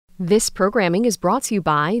This programming is brought to you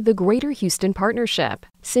by the Greater Houston Partnership.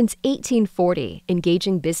 Since 1840,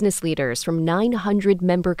 engaging business leaders from 900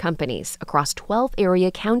 member companies across 12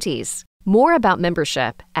 area counties. More about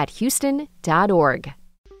membership at houston.org.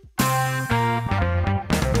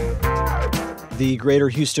 The Greater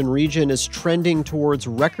Houston region is trending towards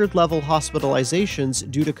record-level hospitalizations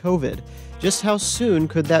due to COVID. Just how soon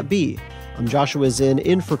could that be? I'm Joshua Zinn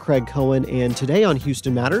in for Craig Cohen, and today on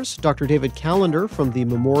Houston Matters, Dr. David Callender from the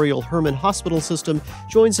Memorial Hermann Hospital System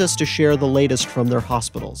joins us to share the latest from their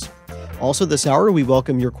hospitals. Also this hour, we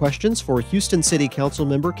welcome your questions for Houston City Council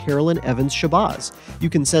member Carolyn Evans Shabazz. You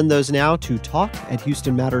can send those now to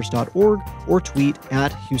talk@houstonmatters.org or tweet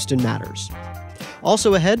 @HoustonMatters.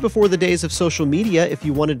 Also ahead, before the days of social media, if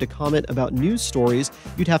you wanted to comment about news stories,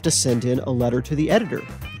 you'd have to send in a letter to the editor.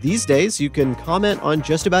 These days, you can comment on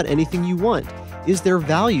just about anything you want. Is there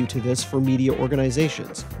value to this for media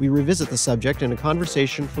organizations? We revisit the subject in a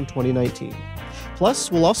conversation from 2019.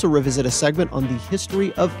 Plus, we'll also revisit a segment on the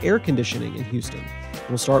history of air conditioning in Houston.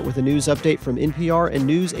 We'll start with a news update from NPR and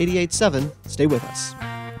News 88.7. Stay with us.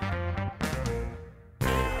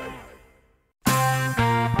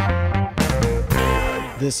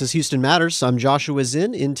 This is Houston Matters. I'm Joshua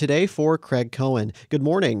Zinn in today for Craig Cohen. Good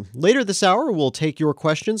morning. Later this hour, we'll take your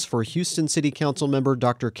questions for Houston City Council member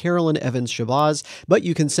Dr. Carolyn Evans Shabazz, but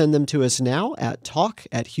you can send them to us now at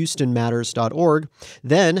talk@houstonmatters.org.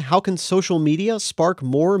 Then, how can social media spark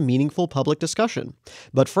more meaningful public discussion?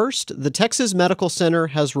 But first, the Texas Medical Center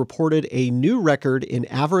has reported a new record in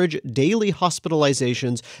average daily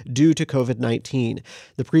hospitalizations due to COVID-19.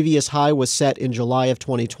 The previous high was set in July of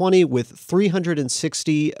 2020 with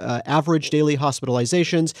 360 average daily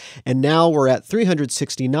hospitalizations, and now we're at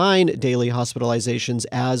 369 daily hospitalizations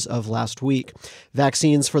as of last week.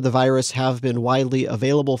 Vaccines for the virus have been widely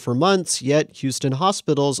available for months, yet Houston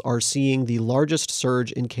hospitals are seeing the largest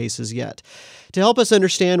surge in cases yet. To help us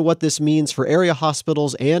understand what this means for area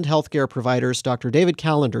hospitals and healthcare providers, Dr. David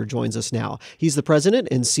Callender joins us now. He's the president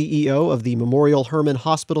and CEO of the Memorial Hermann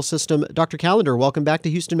Hospital System. Dr. Callender, welcome back to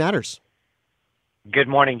Houston Matters. Good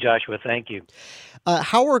morning, Joshua. Thank you.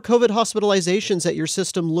 How are COVID hospitalizations at your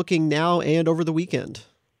system looking now and over the weekend?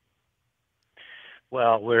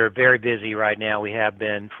 Well, we're very busy right now. We have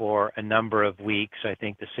been for a number of weeks. I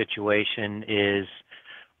think the situation is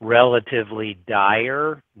relatively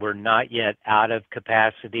dire. We're not yet out of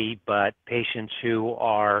capacity, but patients who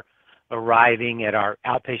are arriving at our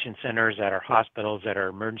outpatient centers, at our hospitals, at our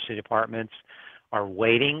emergency departments are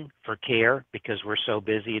waiting for care because we're so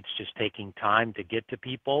busy. It's just taking time to get to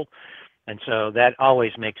people. And so that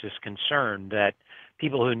always makes us concerned that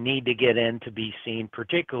people who need to get in to be seen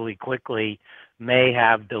particularly quickly may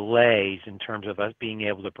have delays in terms of us being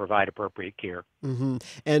able to provide appropriate care. Mm-hmm.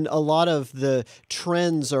 And a lot of the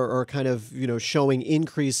trends are kind of, showing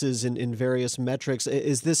increases in various metrics.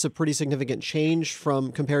 Is this a pretty significant change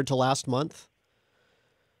from compared to last month?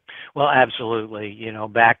 Well, absolutely.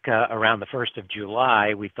 Back around the 1st of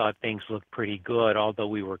July, we thought things looked pretty good, although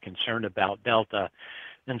we were concerned about Delta.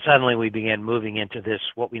 And suddenly we began moving into this,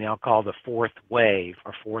 what we now call the fourth wave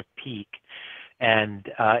or fourth peak. And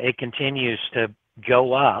it continues to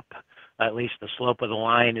go up. At least the slope of the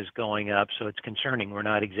line is going up, so it's concerning. We're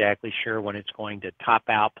not exactly sure when it's going to top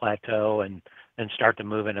out, plateau, and start to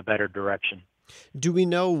move in a better direction. Do we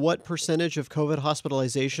know what percentage of COVID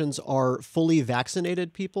hospitalizations are fully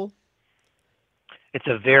vaccinated people? It's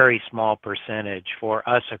a very small percentage. For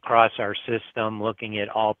us across our system, looking at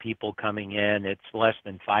all people coming in, it's less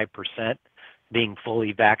than 5% being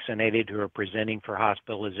fully vaccinated who are presenting for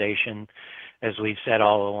hospitalization. As we've said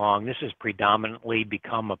all along, this has predominantly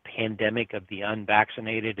become a pandemic of the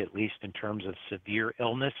unvaccinated, at least in terms of severe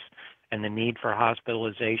illness and the need for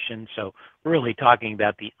hospitalization. So we're really talking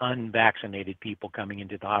about the unvaccinated people coming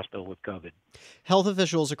into the hospital with COVID. Health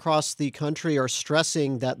officials across the country are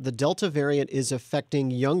stressing that the Delta variant is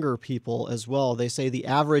affecting younger people as well. They say the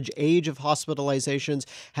average age of hospitalizations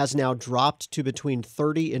has now dropped to between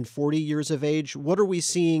 30 and 40 years of age. What are we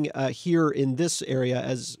seeing here in this area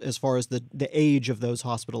as far as the age of those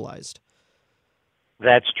hospitalized?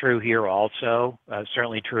 That's true here also.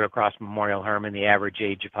 Certainly true across Memorial Hermann. The average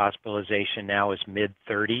age of hospitalization now is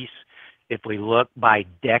mid-30s. If we look by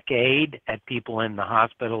decade at people in the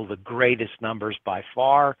hospital, the greatest numbers by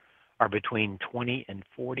far are between 20 and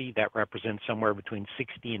 40. That represents somewhere between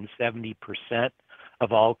 60 and 70%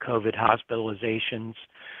 of all COVID hospitalizations.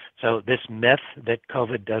 So this myth that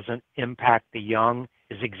COVID doesn't impact the young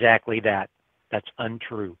is exactly that. That's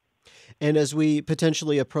untrue. And as we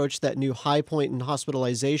potentially approach that new high point in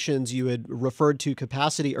hospitalizations, you had referred to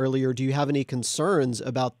capacity earlier. Do you have any concerns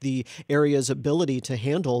about the area's ability to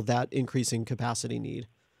handle that increasing capacity need?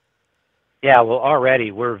 Yeah, well,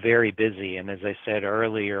 already we're very busy, and as I said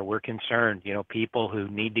earlier, we're concerned. People who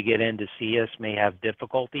need to get in to see us may have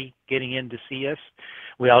difficulty getting in to see us.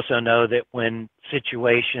 We also know that when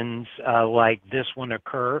situations like this one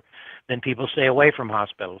occur, then people stay away from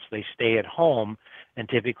hospitals. They stay at home, and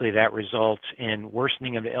typically that results in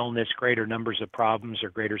worsening of illness, greater numbers of problems, or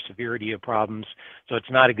greater severity of problems. So it's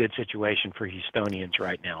not a good situation for Houstonians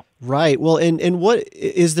right now. Right. Well, and what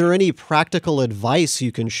is there any practical advice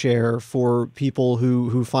you can share for people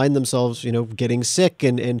who find themselves, getting sick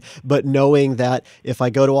and but knowing that if I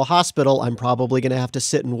go to a hospital, I'm probably going to have to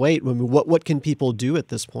sit and wait? I mean, what can people do at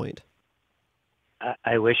this point?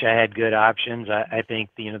 I wish I had good options. I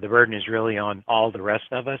think the burden is really on all the rest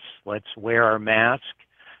of us. Let's wear our mask.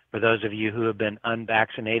 For those of you who have been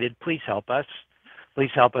unvaccinated, please help us.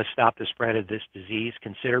 Please help us stop the spread of this disease.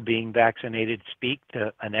 Consider being vaccinated. Speak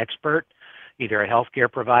to an expert, either a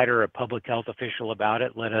healthcare provider or a public health official about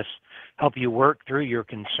it. Let us help you work through your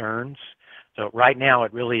concerns. So right now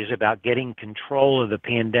it really is about getting control of the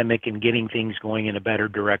pandemic and getting things going in a better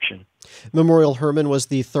direction. Memorial Hermann was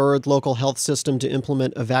the third local health system to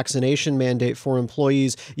implement a vaccination mandate for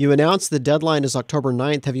employees. You announced the deadline is October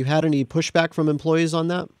 9th. Have you had any pushback from employees on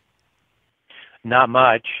that? Not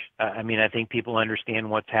much. I think people understand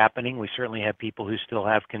what's happening. We certainly have people who still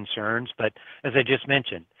have concerns, but as I just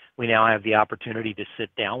mentioned, we now have the opportunity to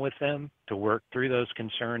sit down with them, to work through those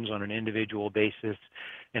concerns on an individual basis,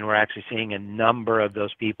 and we're actually seeing a number of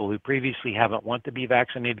those people who previously haven't wanted to be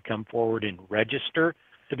vaccinated come forward and register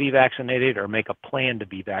to be vaccinated or make a plan to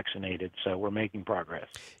be vaccinated. So we're making progress.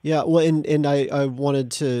 Yeah, well, and I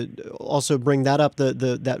wanted to also bring that up,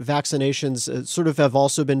 that vaccinations sort of have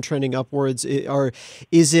also been trending upwards.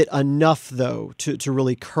 Is it enough, though, to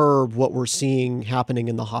really curb what we're seeing happening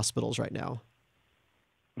in the hospitals right now?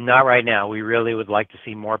 Not right now. We really would like to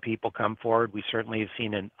see more people come forward. We certainly have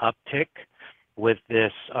seen an uptick with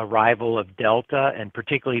this arrival of Delta, and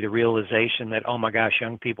particularly the realization that, oh my gosh,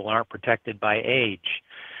 young people aren't protected by age.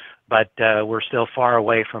 But we're still far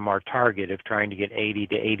away from our target of trying to get 80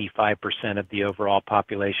 to 85% of the overall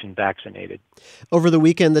population vaccinated. Over the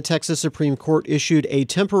weekend, the Texas Supreme Court issued a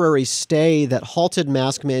temporary stay that halted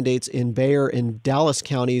mask mandates in Bexar and Dallas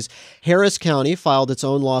counties. Harris County filed its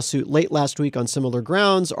own lawsuit late last week on similar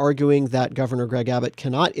grounds, arguing that Governor Greg Abbott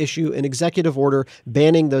cannot issue an executive order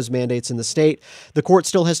banning those mandates in the state. The court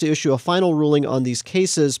still has to issue a final ruling on these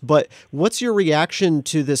cases, but what's your reaction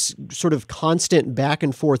to this sort of constant back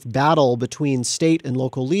and forth battle between state and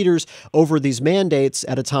local leaders over these mandates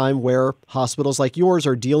at a time where hospitals like yours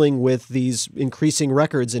are dealing with these increasing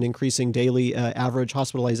records and increasing daily average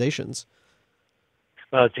hospitalizations?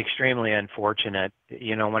 Well, it's extremely unfortunate.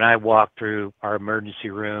 When I walk through our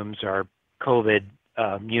emergency rooms, our COVID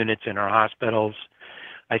units in our hospitals,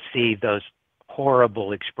 I see those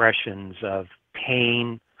horrible expressions of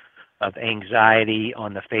pain, of anxiety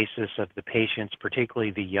on the faces of the patients,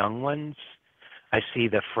 particularly the young ones. I see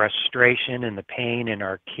the frustration and the pain in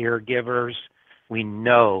our caregivers. We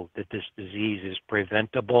know that this disease is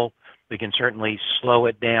preventable. We can certainly slow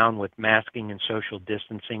it down with masking and social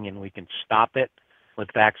distancing, and we can stop it with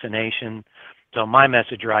vaccination. So my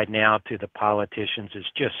message right now to the politicians is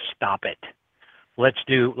just stop it.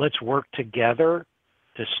 Let's work together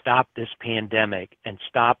to stop this pandemic and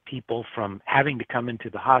stop people from having to come into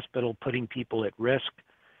the hospital, putting people at risk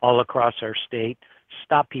all across our state.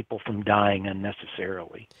 Stop people from dying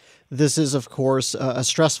unnecessarily. This is, of course, a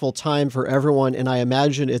stressful time for everyone, and I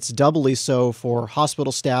imagine it's doubly so for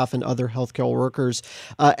hospital staff and other healthcare workers.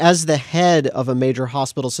 As the head of a major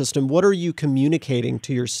hospital system, what are you communicating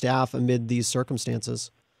to your staff amid these circumstances?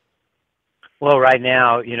 Well, right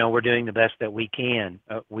now, we're doing the best that we can.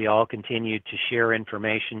 We all continue to share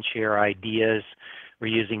information, share ideas. We're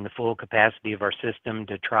using the full capacity of our system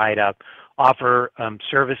to try to offer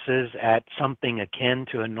services at something akin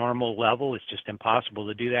to a normal level. It's just impossible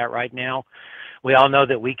to do that right now. We all know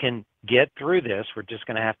that we can get through this. We're just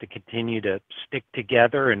going to have to continue to stick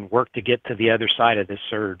together and work to get to the other side of this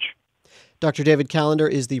surge. Dr. David Callender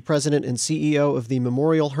is the president and CEO of the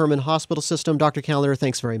Memorial Hermann Hospital System. Dr. Callender,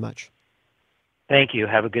 thanks very much. Thank you.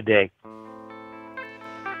 Have a good day.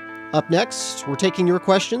 Up next, we're taking your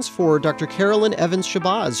questions for Dr. Carolyn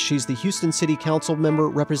Evans-Shabazz. She's the Houston City Council member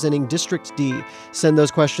representing District D. Send those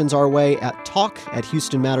questions our way at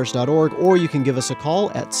talk@houstonmatters.org, or you can give us a call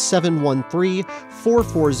at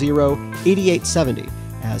 713-440-8870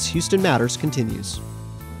 as Houston Matters continues.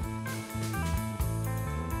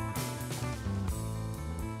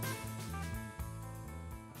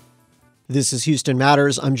 This is Houston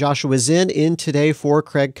Matters. I'm Joshua Zinn, in today for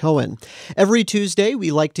Craig Cohen. Every Tuesday, we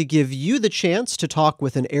like to give you the chance to talk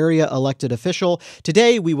with an area elected official.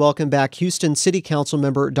 Today, we welcome back Houston City Council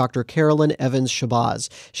member Dr. Carolyn Evans Shabazz.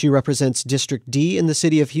 She represents District D in the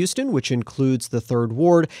city of Houston, which includes the 3rd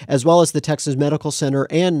Ward, as well as the Texas Medical Center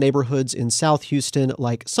and neighborhoods in South Houston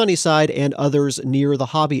like Sunnyside and others near the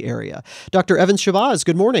Hobby area. Dr. Evans Shabazz,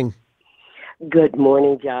 good morning. Good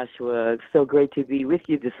morning, Joshua. So great to be with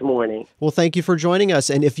you this morning. Well, thank you for joining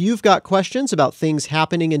us. And if you've got questions about things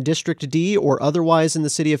happening in District D or otherwise in the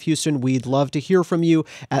city of Houston, we'd love to hear from you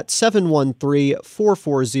at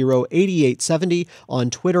 713-440-8870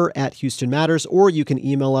 on Twitter at Houston Matters, or you can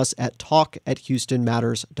email us at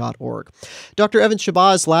talk@houstonmatters.org. Dr. Evans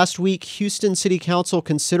Shabazz, last week, Houston City Council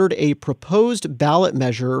considered a proposed ballot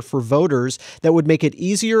measure for voters that would make it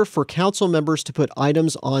easier for council members to put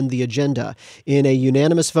items on the agenda. In a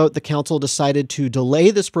unanimous vote, the council decided to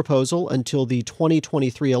delay this proposal until the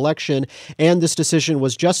 2023 election, and this decision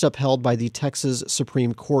was just upheld by the Texas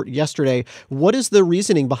Supreme Court yesterday. What is the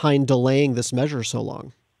reasoning behind delaying this measure so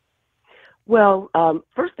long? Well,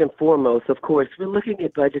 first and foremost, of course, we're looking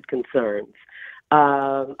at budget concerns.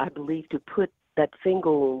 I believe to put that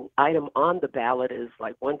single item on the ballot is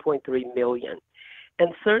like $1.3 million.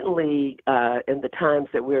 And certainly, in the times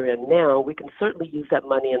that we're in now, we can certainly use that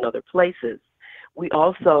money in other places. We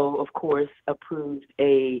also, of course, approved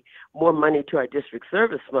more money to our district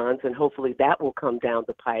service funds, and hopefully that will come down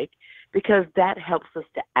the pike, because that helps us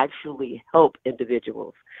to actually help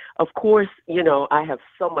individuals. Of course, I have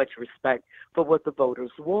so much respect for what the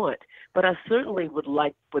voters want, but I certainly would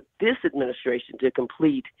like for this administration to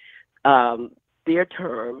complete their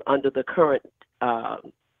term under the current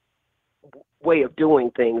way of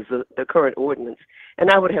doing things, the current ordinance.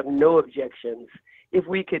 And I would have no objections if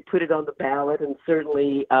we could put it on the ballot and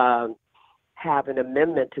certainly have an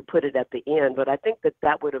amendment to put it at the end. But I think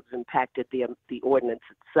that would have impacted the ordinance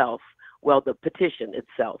itself, the petition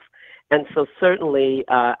itself. And so certainly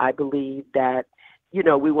I believe that,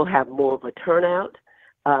 we will have more of a turnout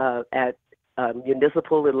at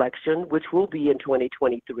municipal election, which will be in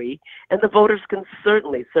 2023. And the voters can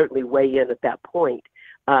certainly weigh in at that point.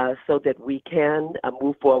 So that we can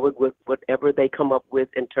move forward with whatever they come up with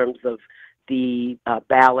in terms of the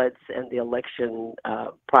ballots and the election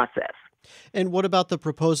process. And what about the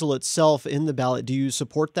proposal itself in the ballot? Do you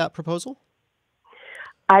support that proposal?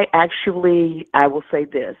 I will say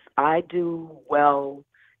this. I do well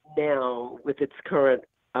now with its current,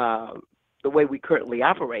 the way we currently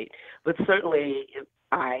operate, but certainly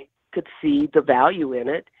I could see the value in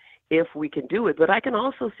it if we can do it. But I can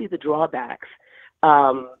also see the drawbacks.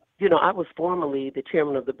 I was formerly the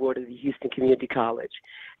chairman of the board of the Houston Community College,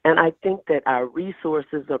 and I think that our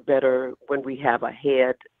resources are better when we have a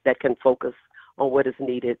head that can focus on what is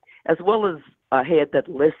needed, as well as a head that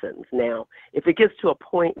listens. Now, if it gets to a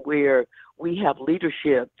point where we have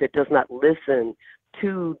leadership that does not listen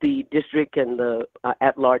to the district and the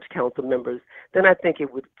at-large council members, then I think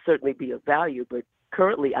it would certainly be of value. But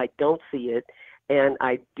currently, I don't see it, and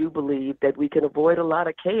I do believe that we can avoid a lot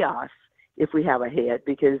of chaos if we have a head,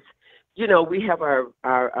 because, we have our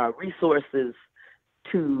resources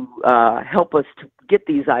to help us to get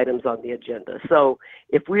these items on the agenda. So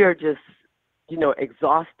if we are just,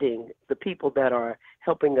 exhausting the people that are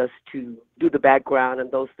helping us to do the background and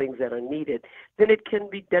those things that are needed, then it can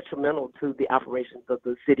be detrimental to the operations of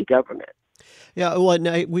the city government. Yeah, well,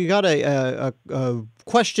 we got a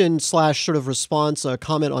question / sort of response, a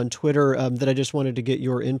comment on Twitter that I just wanted to get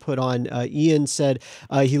your input on. Ian said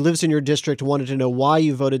he lives in your district, wanted to know why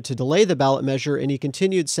you voted to delay the ballot measure, and he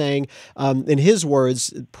continued saying, in his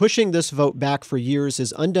words, pushing this vote back for years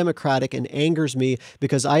is undemocratic and angers me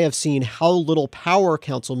because I have seen how little power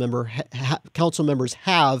council members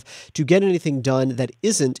have to get anything done that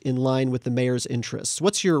isn't in line with the mayor's interests.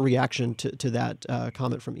 What's your reaction to that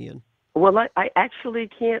comment from Ian? Well, I actually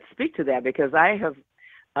can't speak to that because I have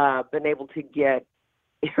been able to get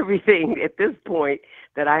everything at this point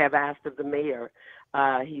that I have asked of the mayor.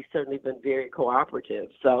 He's certainly been very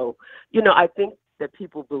cooperative. So, I think that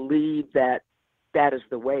people believe that is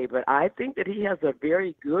the way, but I think that he has a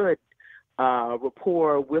very good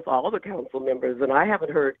rapport with all the council members, and I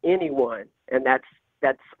haven't heard anyone, and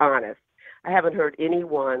that's honest. I haven't heard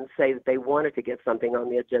anyone say that they wanted to get something on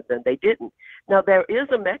the agenda and they didn't. Now, there is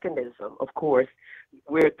a mechanism, of course,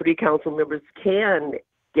 where 3 council members can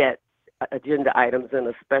get agenda items in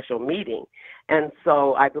a special meeting. And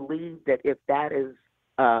so I believe that if that is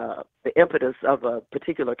the impetus of a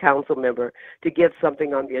particular council member to get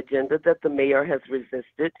something on the agenda that the mayor has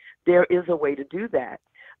resisted, there is a way to do that.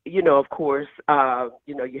 Of course,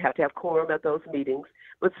 you have to have quorum at those meetings,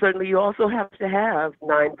 but certainly you also have to have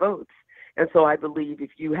 9 votes. And so I believe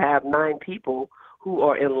if you have 9 people who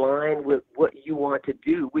are in line with what you want to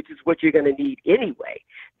do, which is what you're going to need anyway,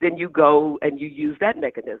 then you go and you use that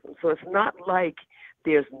mechanism. So it's not like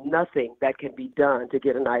there's nothing that can be done to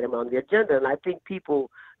get an item on the agenda. And I think people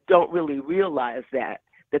don't really realize that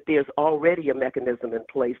there's already a mechanism in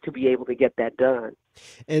place to be able to get that done.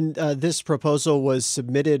 And this proposal was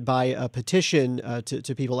submitted by a petition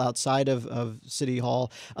to people outside of City Hall.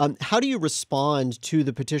 How do you respond to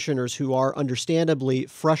the petitioners who are understandably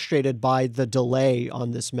frustrated by the delay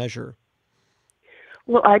on this measure?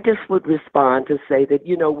 Well, I just would respond to say that,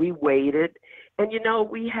 we waited, and,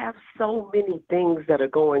 we have so many things that are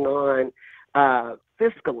going on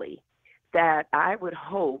fiscally that I would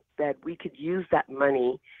hope that we could use that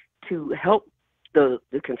money to help the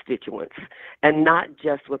constituents, and not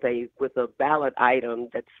just with a ballot item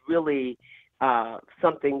that's really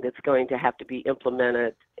something that's going to have to be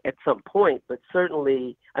implemented at some point. But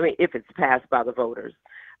certainly, if it's passed by the voters,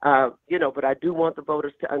 But I do want the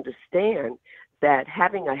voters to understand that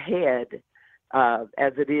having a head,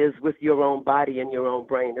 as it is with your own body and your own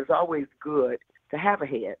brain, is always good to have a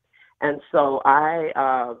head. And so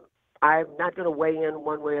I'm not going to weigh in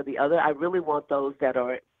one way or the other. I really want those that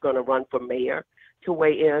are going to run for mayor to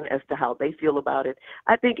weigh in as to how they feel about it.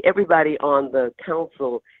 I think everybody on the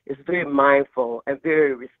council is very mindful and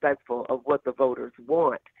very respectful of what the voters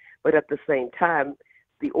want. But at the same time,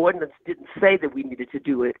 the ordinance didn't say that we needed to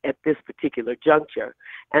do it at this particular juncture.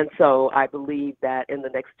 And so I believe that in the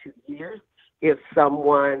next 2 years, if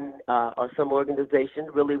someone or some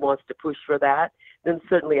organization really wants to push for that, then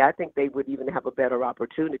certainly I think they would even have a better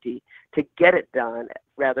opportunity to get it done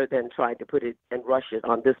rather than trying to put it and rush it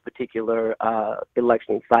on this particular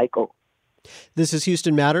election cycle. This is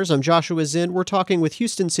Houston Matters. I'm Joshua Zinn. We're talking with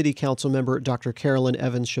Houston City Council member Dr. Carolyn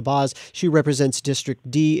Evans Shabazz. She represents District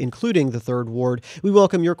D, including the 3rd Ward. We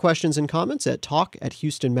welcome your questions and comments at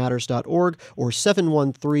talk@houstonmatters.org or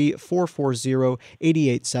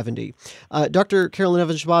 713-440-8870. Dr. Carolyn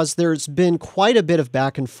Evans Shabazz, there's been quite a bit of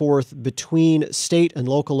back and forth between state and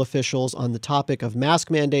local officials on the topic of mask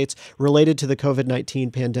mandates related to the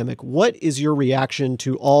COVID-19 pandemic. What is your reaction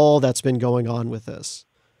to all that's been going on with this?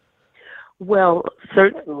 Well,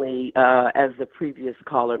 certainly, as the previous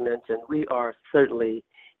caller mentioned, we are certainly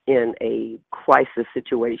in a crisis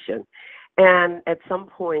situation. And at some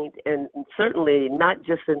point, and certainly not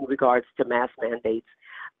just in regards to mask mandates,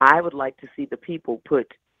 I would like to see the people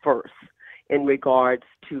put first in regards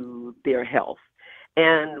to their health.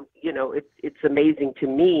 And, it's amazing to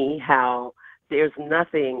me how there's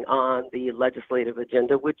nothing on the legislative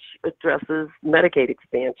agenda which addresses Medicaid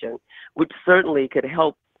expansion, which certainly could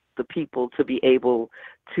help the people to be able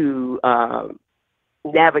to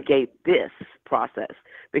navigate this process,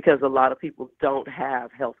 because a lot of people don't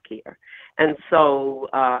have health care. And so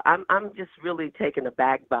I'm just really taken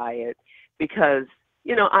aback by it, because,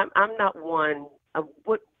 I'm not one.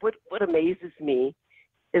 What amazes me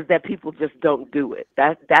is that people just don't do it.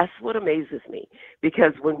 That's what amazes me,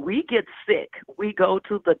 because when we get sick, we go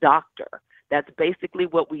to the doctor. That's basically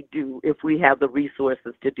what we do if we have the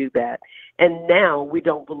resources to do that. And now we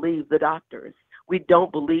don't believe the doctors. We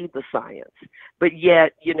don't believe the science. But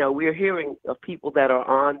yet, we're hearing of people that are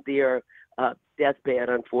on their deathbed,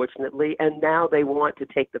 unfortunately, and now they want to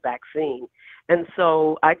take the vaccine. And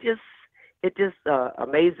so it just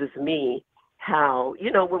amazes me how,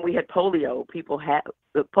 when we had polio, people had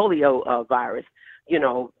the polio virus,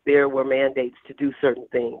 there were mandates to do certain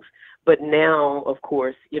things. But now, of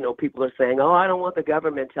course, people are saying, oh, I don't want the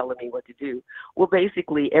government telling me what to do. Well,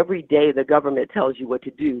 basically, every day the government tells you what to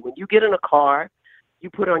do. When you get in a car, you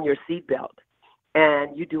put on your seatbelt,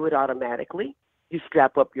 and you do it automatically. You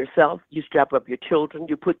strap up yourself, you strap up your children,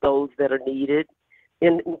 you put those that are needed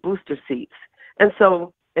in booster seats. And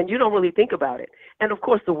you don't really think about it. And, of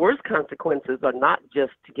course, the worst consequences are not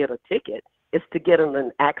just to get a ticket, it's to get in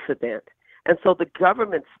an accident. And so the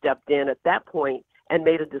government stepped in at that point and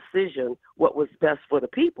made a decision what was best for the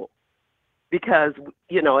people, because,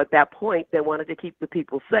 at that point, they wanted to keep the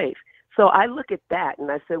people safe. So I look at that and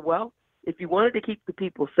I say, well, if you wanted to keep the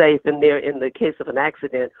people safe and they're in the case of an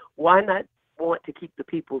accident, why not want to keep the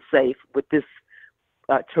people safe with this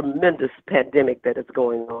tremendous pandemic that is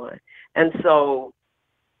going on? And so,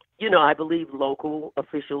 I believe local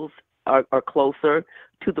officials are closer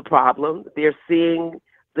to the problem. They're seeing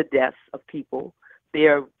the deaths of people.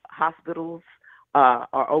 Their hospitals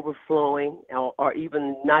are overflowing or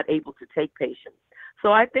even not able to take patients.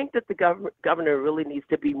 So I think that the governor really needs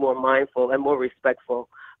to be more mindful and more respectful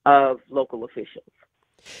of local officials.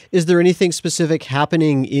 Is there anything specific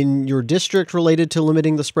happening in your district related to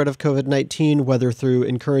limiting the spread of COVID-19, whether through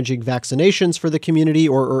encouraging vaccinations for the community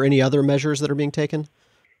or any other measures that are being taken?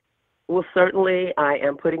 Well, certainly I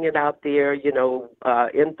am putting it out there,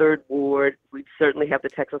 in Third Ward. We certainly have the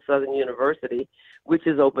Texas Southern University, which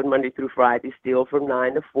is open Monday through Friday still from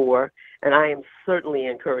 9 to 4. And I am certainly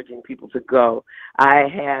encouraging people to go. I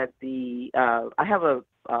have a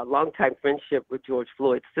longtime friendship with George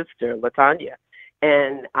Floyd's sister, LaTanya,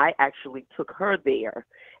 and I actually took her there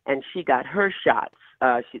and she got her shots.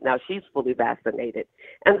 Now she's fully vaccinated.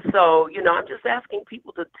 And so, I'm just asking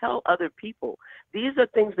people to tell other people, these are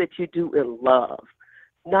things that you do in love,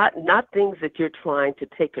 not things that you're trying to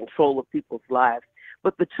take control of people's lives.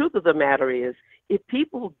 But the truth of the matter is, if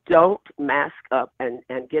people don't mask up and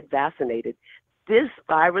get vaccinated, this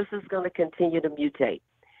virus is going to continue to mutate,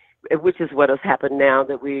 which is what has happened now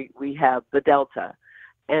that we have the Delta.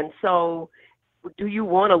 And so do you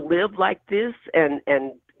want to live like this? And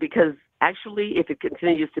because actually, if it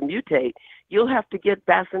continues to mutate, you'll have to get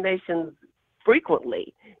vaccinations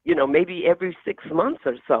frequently, maybe every 6 months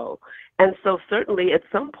or so. And so certainly at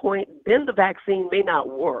some point, then the vaccine may not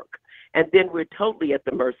work. And then we're totally at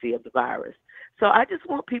the mercy of the virus. So I just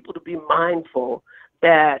want people to be mindful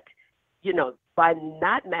that, by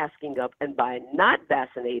not masking up and by not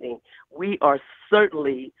vaccinating, we are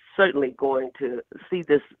certainly going to see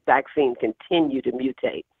this vaccine continue to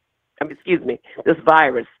mutate. This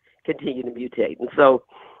virus continue to mutate. And so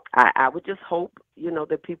I would just hope,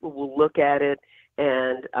 that people will look at it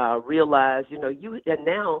and realize, and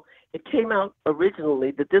now it came out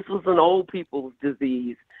originally that this was an old people's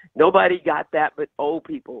disease. Nobody got that but old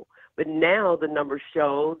people. But now the numbers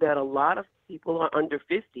show that a lot of people are under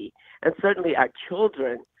 50, and certainly our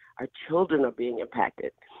children are being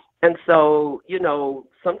impacted. And so,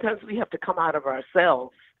 sometimes we have to come out of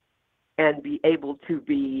ourselves and be able to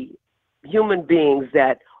be human beings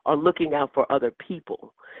that are looking out for other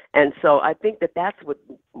people. And so I think that that's what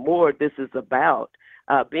more this is about,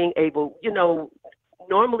 being able,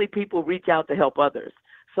 normally people reach out to help others.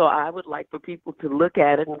 So I would like for people to look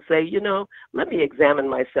at it and say, let me examine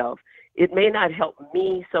myself. It may not help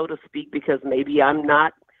me, so to speak, because maybe I'm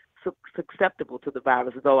not susceptible to the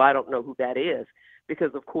virus, though I don't know who that is.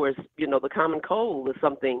 Because, of course, the common cold is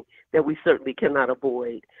something that we certainly cannot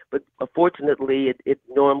avoid. But fortunately, it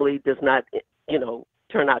normally does not,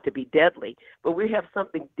 turn out to be deadly. But we have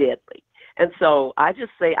something deadly. And so I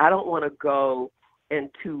just say I don't want to go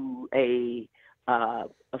into a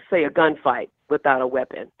gunfight without a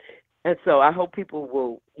weapon. And so I hope people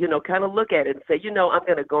will, kind of look at it and say, I'm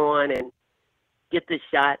going to go on and get this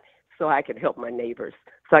shot so I can help my neighbors,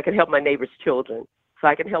 so I can help my neighbors' children, so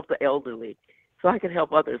I can help the elderly, so I can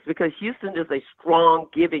help others, because Houston is a strong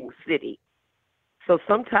giving city. So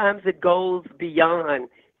sometimes it goes beyond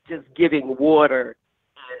just giving water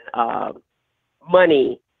and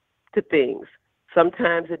money to things.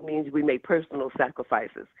 Sometimes it means we make personal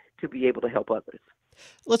sacrifices to be able to help others.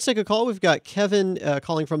 Let's take a call. We've got Kevin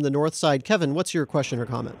calling from the north side. Kevin, what's your question or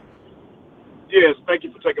comment? Yes, thank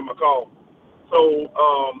you for taking my call. So,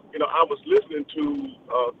 I was listening to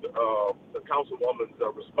the councilwoman's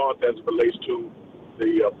response as it relates to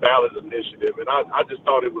the ballot initiative, and I just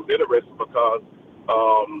thought it was interesting because,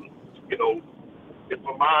 from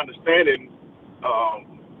my understanding,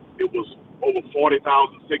 it was over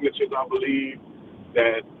 40,000 signatures, I believe,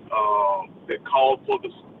 that called for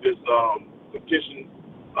this petition.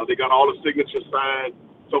 They got all the signatures signed.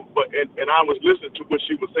 So, and I was listening to what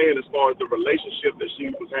she was saying as far as the relationship that she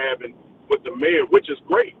was having with the mayor, which is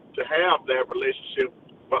great to have that relationship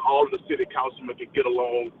where all of the city councilmen can get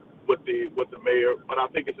along with the mayor. But I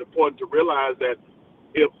think it's important to realize that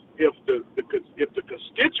if the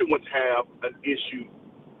constituents have an issue,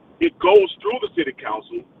 it goes through the city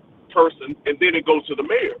council person and then it goes to the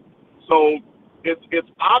mayor. So it's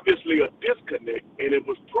obviously a disconnect, and it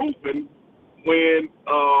was proven when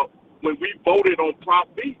we voted on Prop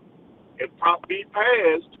B, and Prop B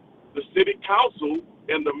passed. The city council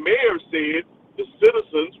and the mayor said, the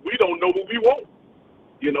citizens, we don't know what we want,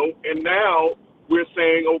 and now we're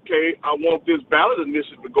saying, okay, I want this ballot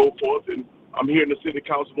initiative to go forth, and I'm hearing the city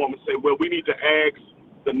councilwoman say, well, we need to ask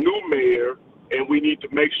the new mayor, and we need to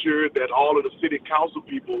make sure that all of the city council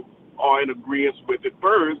people are in agreement with it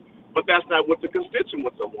first, but that's not what the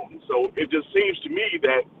constituents are wanting. So it just seems to me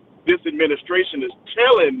that this administration is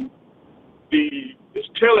telling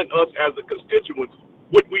us as the constituents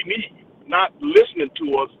what we need, not listening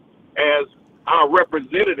to us as our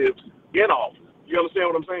representatives in office. You understand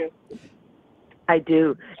what I'm saying? I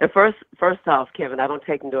do. And first off, Kevin, I don't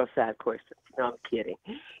take no side questions. No, I'm kidding.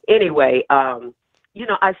 Anyway,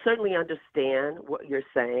 I certainly understand what you're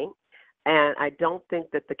saying, and I don't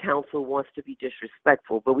think that the council wants to be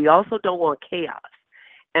disrespectful, but we also don't want chaos.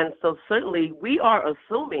 And so certainly we are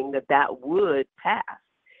assuming that that would pass.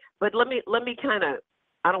 But let me kind of,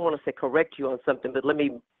 I don't want to say correct you on something, but let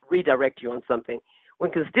me redirect you on something.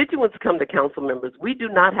 When constituents come to council members, we do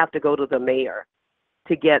not have to go to the mayor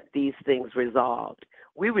to get these things resolved.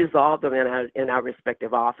 We resolve them in our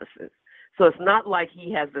respective offices. So it's not like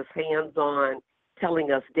he has this hands-on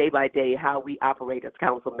telling us day by day how we operate as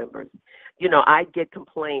council members. I get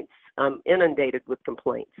complaints, inundated with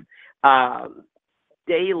complaints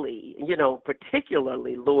daily,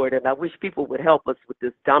 particularly, Lord, and I wish people would help us with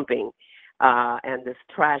this dumping and this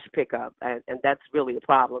trash pickup, and that's really a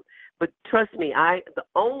problem. But trust me, the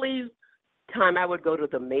only time I would go to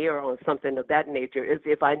the mayor on something of that nature is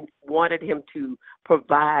if I wanted him to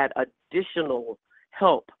provide additional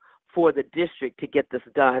help for the district to get this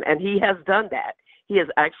done, and he has done that. He has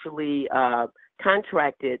actually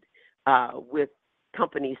contracted with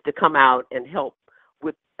companies to come out and help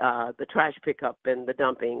with the trash pickup and the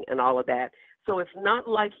dumping and all of that. So it's not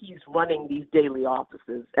like he's running these daily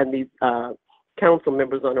offices and these council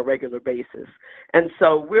members on a regular basis. And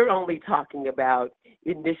so we're only talking about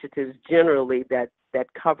initiatives generally that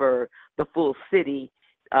cover the full city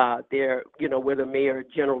there, where the mayor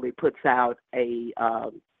generally puts out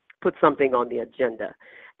put something on the agenda.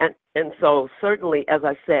 And so certainly, as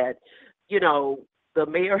I said, the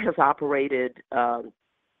mayor has operated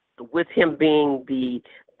with him being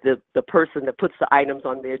the person that puts the items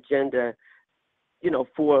on the agenda,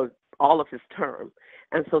 for all of his term.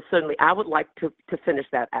 And so certainly I would like to finish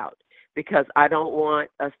that out, because I don't want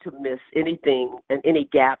us to miss anything and any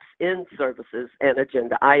gaps in services and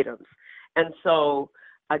agenda items. And so,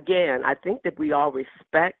 again, I think that we all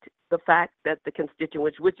respect the fact that the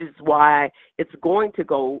constituents, which is why it's going to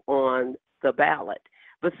go on the ballot.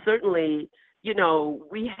 But certainly,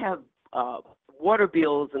 we have water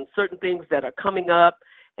bills and certain things that are coming up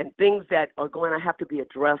and things that are going to have to be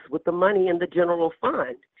addressed with the money in the general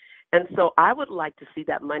fund. And so I would like to see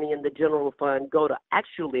that money in the general fund go to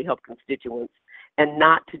actually help constituents and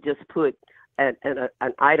not to just put an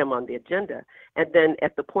item on the agenda. And then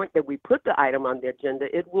at the point that we put the item on the agenda,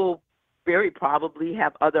 it will very probably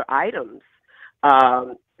have other items,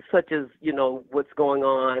 such as, what's going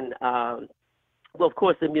on. Well, of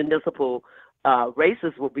course, the municipal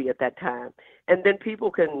races will be at that time. And then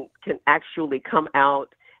people can actually come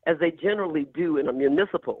out as they generally do in a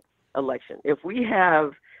municipal election. If we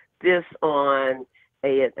have this on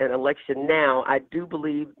an election now, I do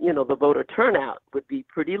believe, the voter turnout would be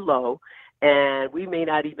pretty low, and we may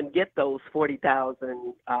not even get those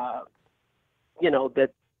 40,000,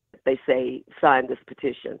 that they say signed this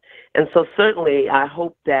petition. And so certainly I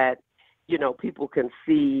hope that, people can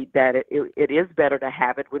see that it is better to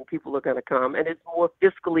have it when people are going to come, and it's more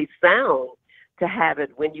fiscally sound to have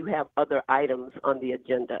it when you have other items on the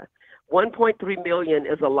agenda. $1.3 million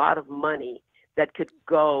is a lot of money that could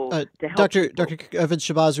go to help Dr.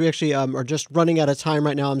 Evans-Shabazz, we actually are just running out of time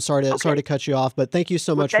right now. I'm sorry to cut you off, but thank you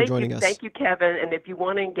so much for joining us. Thank you, Kevin. And if you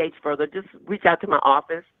want to engage further, just reach out to my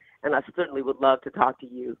office, and I certainly would love to talk to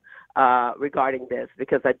you regarding this,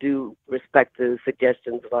 because I do respect the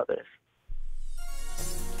suggestions of others.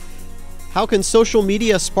 How can social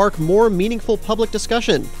media spark more meaningful public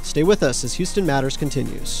discussion? Stay with us as Houston Matters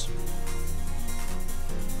continues.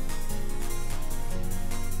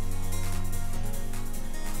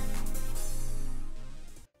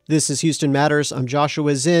 This is Houston Matters. I'm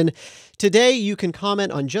Joshua Zinn. Today, you can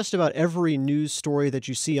comment on just about every news story that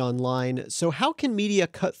you see online. So how can media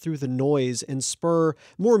cut through the noise and spur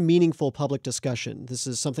more meaningful public discussion? This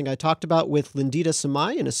is something I talked about with Lindita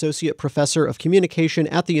Samai, an associate professor of communication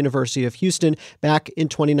at the University of Houston, back in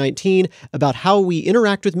 2019, about how we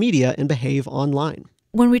interact with media and behave online.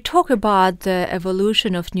 When we talk about the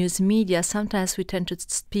evolution of news media, sometimes we tend to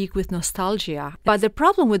speak with nostalgia. But the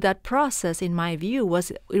problem with that process, in my view,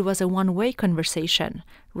 was it was a one-way conversation,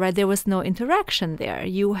 right? There was no interaction there.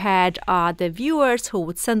 You had the viewers who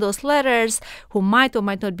would send those letters, who might or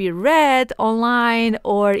might not be read online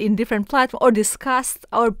or in different platforms or discussed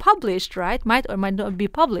or published, right? Might or might not be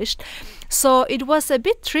published. So it was a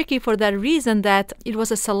bit tricky for that reason that it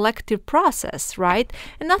was a selective process, right?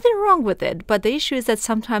 And nothing wrong with it. But the issue is that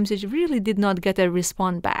sometimes it really did not get a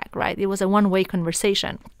response back, right? It was a one-way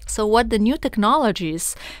conversation. So what the new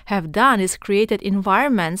technologies have done is created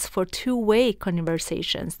environments for two-way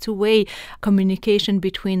conversations, two-way communication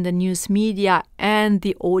between the news media and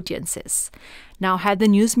the audiences. Now, have the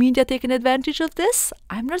news media taken advantage of this?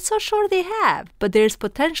 I'm not so sure they have, but there's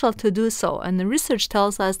potential to do so. And the research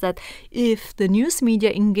tells us that if the news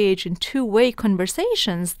media engage in two-way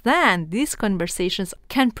conversations, then these conversations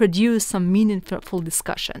can produce some meaningful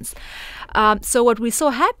discussions. So what we saw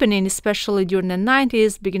happening, especially during the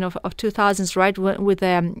 90s, beginning of 2000s, right, with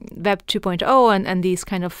Web 2.0 and these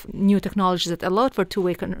kind of new technologies that allowed for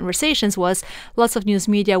two-way conversations, was lots of news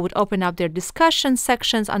media would open up their discussion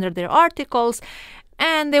sections under their articles,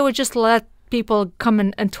 and they would just let people come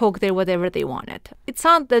and talk there whatever they wanted. It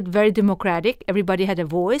sounded very democratic. Everybody had a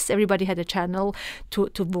voice. Everybody had a channel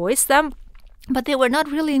to voice them. But they were not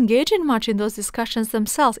really engaging much in those discussions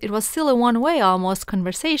themselves. It was still a one-way almost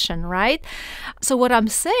conversation, right? So what I'm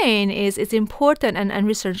saying is it's important, and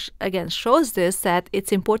research again shows this, that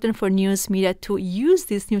it's important for news media to use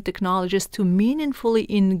these new technologies to meaningfully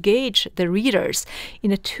engage the readers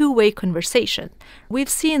in a two-way conversation. We've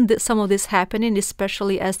seen some of this happening,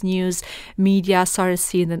 especially as news media started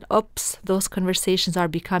seeing that, oops, those conversations are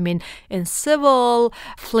becoming incivil,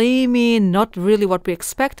 flaming, not really what we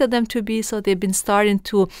expected them to be. So they've been starting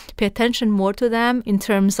to pay attention more to them in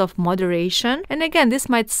terms of moderation. And again, this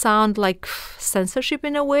might sound like censorship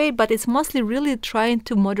in a way, but it's mostly really trying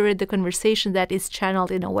to moderate the conversation that is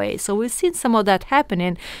channeled in a way. So we've seen some of that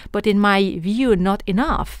happening, but in my view, not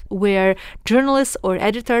enough, where journalists or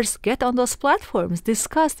editors get on those platforms,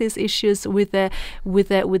 discuss these issues with the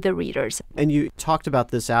readers. And you talked about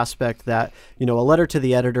this aspect that, a letter to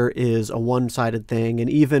the editor is a one-sided thing. And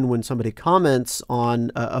even when somebody comments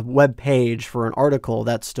on a web page for an article,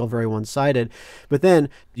 that's still very one-sided. But then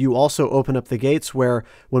you also open up the gates where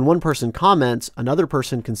when one person comments, another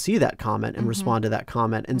person can see that comment and respond to that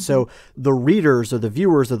comment. And so the readers or the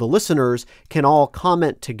viewers or the listeners can all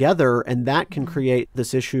comment together, and that can create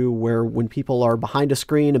this issue where when people are behind a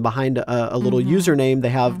screen and behind a little username,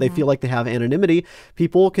 they feel like they have anonymity.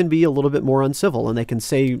 People can be a little bit more uncivil, and they can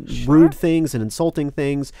say rude things and insulting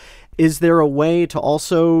things. Is there a way to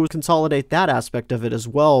also consolidate that aspect of it as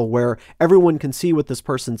well, where everyone can see what this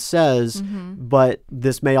person says, but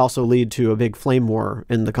this may also lead to a big flame war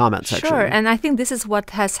in the comment section? Sure, and I think this is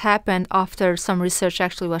what has happened after some research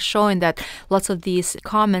actually was showing that lots of these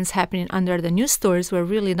comments happening under the news stories were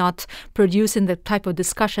really not producing the type of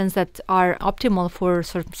discussions that are optimal for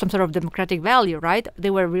some sort of democratic value, right? They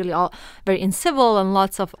were really all very incivil and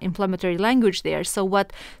lots of inflammatory language there. So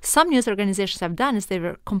what some news organizations have done is they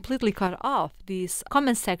were completely cut off these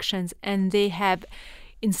comment sections, and they have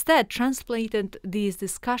instead translated these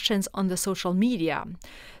discussions on the social media.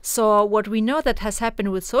 So what we know that has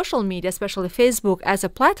happened with social media, especially Facebook as a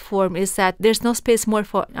platform, is that there's no space more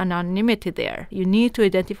for anonymity there. You need to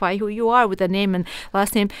identify who you are with a name and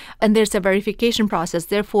last name, and there's a verification process.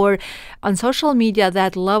 Therefore, on social media,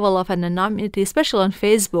 that level of anonymity, especially on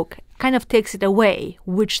Facebook, kind of takes it away,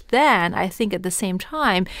 which then I think at the same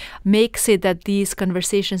time makes it that these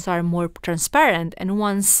conversations are more transparent. And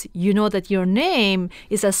once you know that your name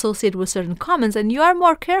is associated with certain comments, and you are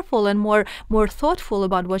more careful and more thoughtful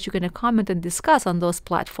about what you're going to comment and discuss on those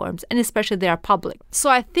platforms, and especially they are public. So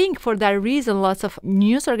I think for that reason, lots of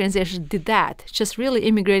news organizations did that, just really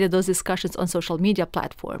immigrated those discussions on social media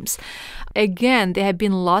platforms. Again, there have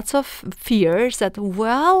been lots of fears that,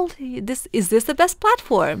 is this the best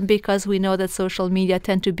platform? Because we know that social media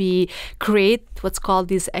tend to create what's called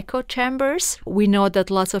these echo chambers. We know that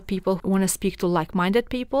lots of people want to speak to like-minded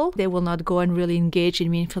people. They will not go and really engage in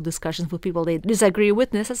meaningful discussions with people they disagree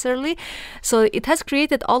with necessarily. So it has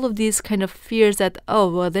created all of these kind of fears that,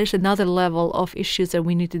 there's another level of issues that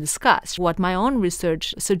we need to discuss. What my own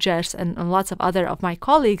research suggests, and lots of other of my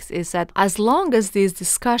colleagues, is that as long as these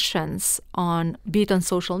discussions be it on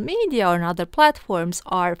social media or on other platforms,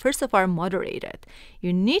 are first of all moderated,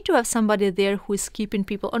 you need to have somebody there who is keeping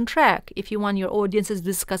people on track. If you want your audiences to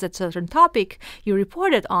discuss a certain topic you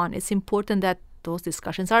reported on, it's important that those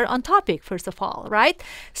discussions are on topic, first of all, right?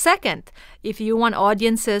 Second, if you want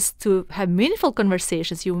audiences to have meaningful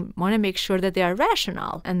conversations, you want to make sure that they are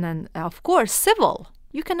rational. And then, of course, civil.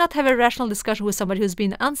 You cannot have a rational discussion with somebody who's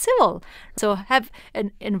been uncivil. So have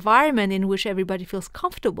an environment in which everybody feels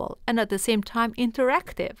comfortable and at the same time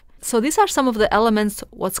interactive. So these are some of the elements,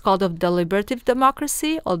 what's called of deliberative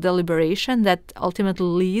democracy or deliberation, that ultimately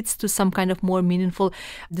leads to some kind of more meaningful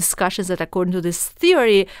discussions that, according to this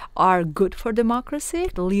theory, are good for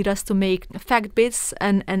democracy, lead us to make fact-based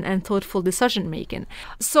and thoughtful decision-making.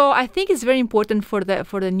 So I think it's very important for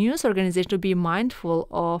the news organization to be mindful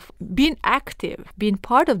of being active, being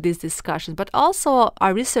part of these discussions. But also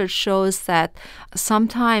our research shows that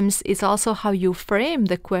sometimes it's also how you frame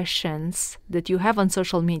the questions that you have on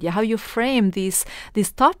social media, media, how you frame these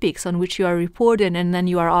topics on which you are reporting and then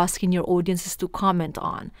you are asking your audiences to comment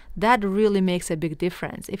on. That really makes a big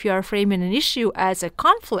difference. If you are framing an issue as a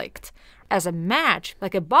conflict, as a match,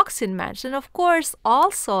 like a boxing match, then of course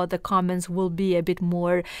also the comments will be a bit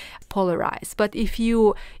more polarized. But if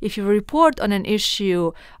you report on an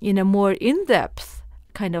issue in a more in-depth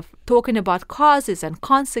kind of talking about causes and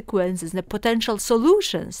consequences and the potential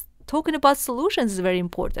solutions, talking about solutions is very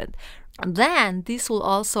important. Then this will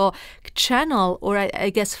also channel or I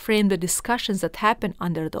guess frame the discussions that happen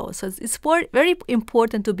under those. So it's very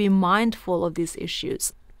important to be mindful of these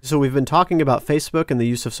issues. So we've been talking about Facebook and the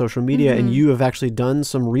use of social media, and you have actually done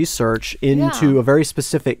some research into a very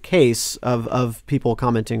specific case of people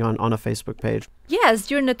commenting on a Facebook page. Yes,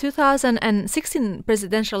 during the 2016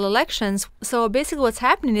 presidential elections. So basically what's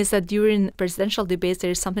happening is that during presidential debates,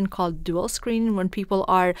 there is something called dual screening when people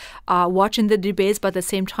are watching the debates, but at the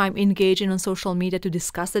same time engaging on social media to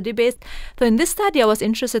discuss the debates. So in this study, I was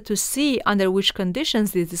interested to see under which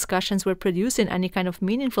conditions these discussions were producing any kind of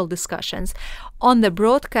meaningful discussions on the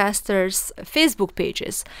broadcasters' Facebook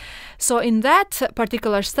pages. So in that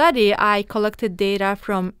particular study, I collected data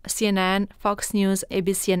from CNN, Fox News,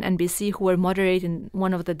 ABC, and NBC, who were moderating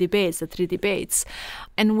one of the debates, the 3 debates.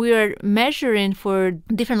 And we were measuring for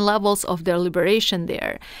different levels of deliberation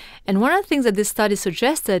there. And one of the things that this study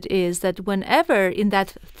suggested is that whenever in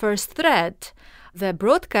that first thread, the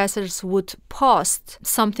broadcasters would post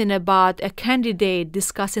something about a candidate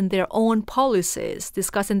discussing their own policies,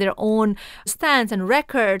 discussing their own stance and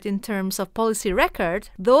record in terms of policy record,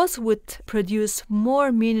 those would produce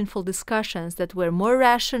more meaningful discussions that were more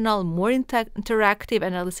rational, more interactive,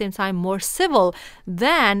 and at the same time more civil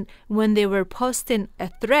than when they were posting a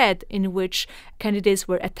thread in which candidates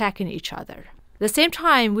were attacking each other. At the same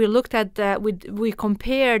time, we looked at we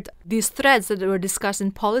compared these threads that were discussing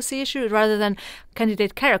policy issues rather than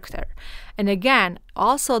candidate character. And again,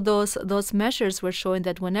 also those measures were showing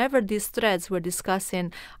that whenever these threads were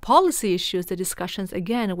discussing policy issues, the discussions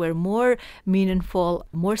again were more meaningful,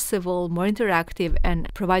 more civil, more interactive,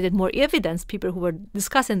 and provided more evidence, people who were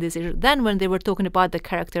discussing these issues, than when they were talking about the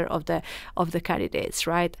character of the candidates,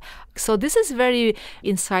 right? So this is very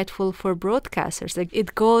insightful for broadcasters. Like,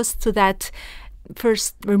 it goes to that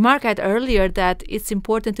first remark I had earlier that it's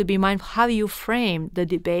important to be mindful how you frame the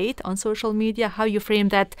debate on social media, how you frame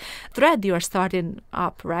that thread you are starting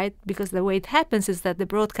up, right? Because the way it happens is that the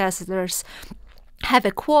broadcasters have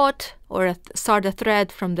a quote or start a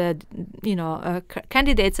thread from the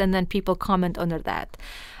candidates, and then people comment under that.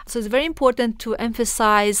 So it's very important to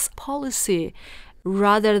emphasize policy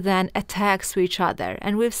rather than attacks to each other.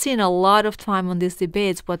 And we've seen a lot of time on these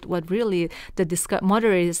debates, what really the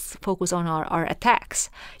moderators focus on are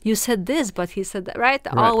attacks. You said this, but he said that, right?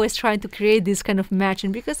 Always trying to create this kind of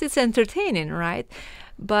matching because it's entertaining, right?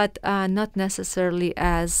 But not necessarily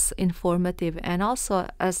as informative and also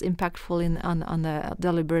as impactful on the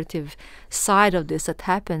deliberative side of this that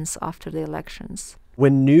happens after the elections.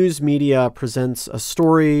 When news media presents a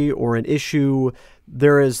story or an issue,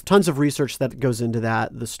 there is tons of research that goes into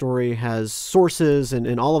that. The story has sources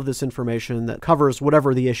and all of this information that covers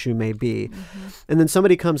whatever the issue may be. Mm-hmm. And then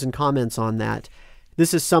somebody comes and comments on that.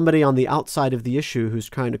 This is somebody on the outside of the issue who's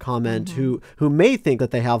trying to comment, who may think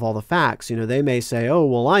that they have all the facts. They may say, oh,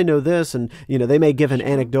 well, I know this. And, they may give an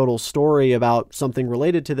anecdotal story about something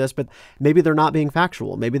related to this, but maybe they're not being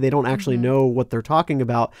factual. Maybe they don't actually know what they're talking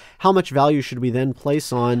about. How much value should we then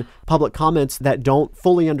place on public comments that don't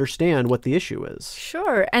fully understand what the issue is?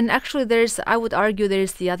 Sure. And actually, I would argue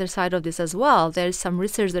there's the other side of this as well. There's some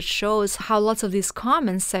research that shows how lots of these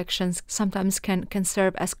comment sections sometimes can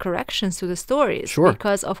serve as corrections to the stories. Sure.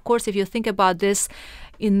 Because, of course, if you think about this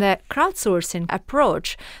in the crowdsourcing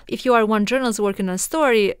approach, if you are one journalist working on a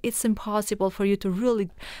story, it's impossible for you to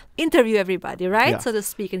really interview everybody, right? So to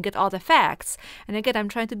speak, and get all the facts. And again, I'm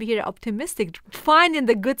trying to be here optimistic, finding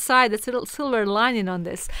the good side, the silver lining on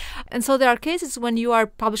this. And so there are cases when you are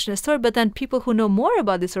publishing a story, but then people who know more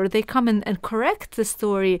about this story, they come in and correct the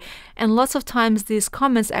story. And lots of times these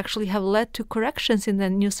comments actually have led to corrections in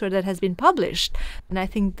the news story that has been published. And I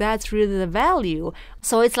think that's really the value.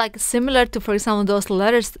 So it's like similar to, for example, those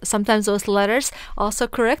letters. Sometimes those letters also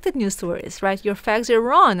corrected news stories, right? Your facts are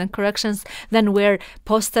wrong, and corrections then were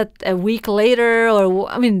posted a week later or,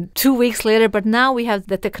 2 weeks later, but now we have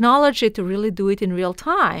the technology to really do it in real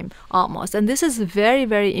time almost. And this is very,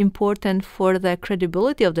 very important for the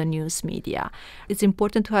credibility of the news media. It's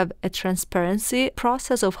important to have a transparency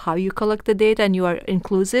process of how you collect the data and you are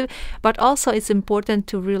inclusive, but also it's important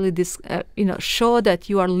to really show that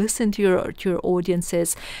you are listening to your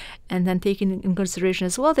audiences, and then taking in consideration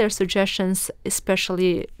as well their suggestions,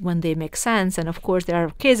 especially when they make sense. And of course, there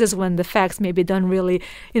are cases when the facts maybe don't really,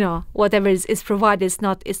 whatever is provided is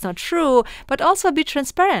not true, but also be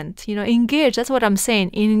transparent, engage. That's what I'm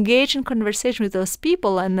saying. Engage in conversation with those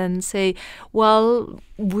people and then say, well,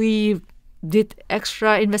 we did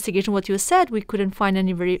extra investigation what you said. We couldn't find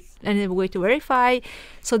any way to verify.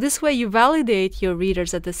 So this way you validate your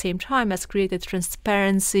readers at the same time as create a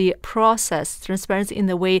transparency process, transparency in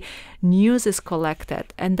the way news is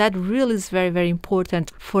collected. And that really is very, very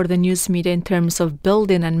important for the news media in terms of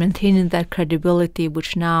building and maintaining that credibility,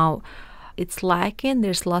 which now it's lacking.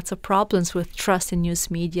 There's lots of problems with trust in news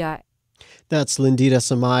media. That's Lindita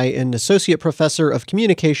Samai, an associate professor of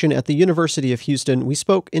communication at the University of Houston. We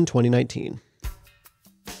spoke in 2019.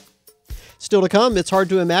 Still to come, it's hard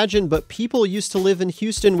to imagine, but people used to live in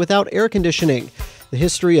Houston without air conditioning. The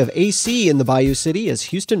history of AC in the Bayou City as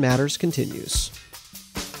Houston Matters continues.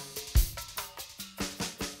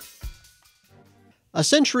 A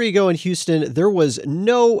century ago in Houston, there was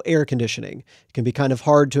no air conditioning. It can be kind of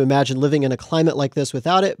hard to imagine living in a climate like this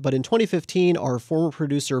without it, but in 2015, our former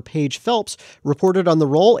producer Paige Phelps reported on the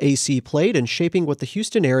role AC played in shaping what the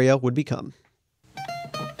Houston area would become.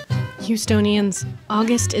 Houstonians,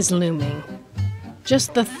 August is looming.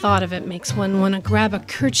 Just the thought of it makes one want to grab a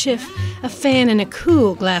kerchief, a fan, and a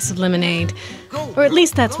cool glass of lemonade. Or at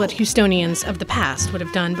least that's what Houstonians of the past would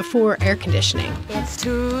have done before air conditioning. It's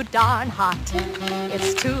too darn hot.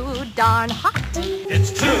 It's too darn hot.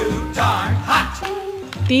 It's too darn hot.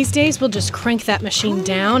 These days, we'll just crank that machine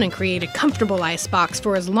down and create a comfortable icebox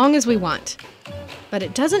for as long as we want. But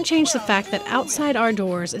it doesn't change the fact that outside our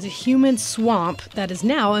doors is a humid swamp that is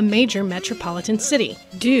now a major metropolitan city,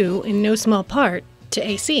 due in no small part to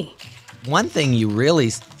AC. One thing you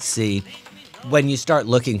really see when you start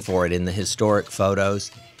looking for it in the historic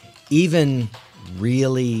photos, even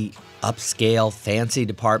really upscale, fancy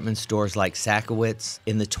department stores like Sakowitz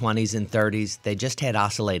in the 20s and 30s, they just had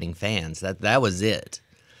oscillating fans. That was it.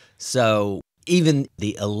 So even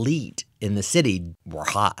the elite in the city were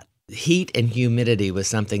hot. Heat and humidity was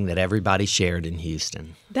something that everybody shared in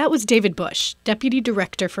Houston. That was David Bush, Deputy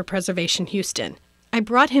Director for Preservation Houston. I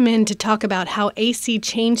brought him in to talk about how AC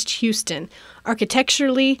changed Houston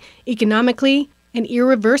architecturally, economically, and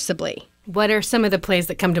irreversibly. What are some of the plays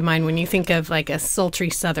that come to mind when you think of like a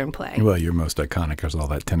sultry Southern play? Well, your most iconic is all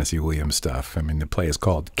that Tennessee Williams stuff. I mean, the play is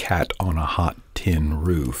called Cat on a Hot Tin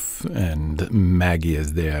Roof, and Maggie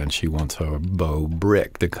is there, and she wants her beau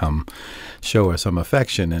Brick to come show her some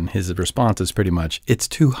affection, and his response is pretty much, "It's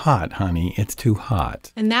too hot, honey, it's too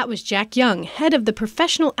hot." And that was Jack Young, head of the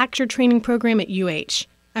Professional Actor Training Program at UH.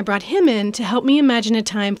 I brought him in to help me imagine a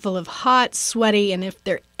time full of hot, sweaty, and if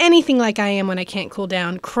they're anything like I am when I can't cool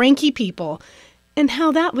down, cranky people, and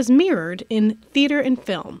how that was mirrored in theater and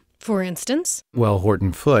film. For instance, well,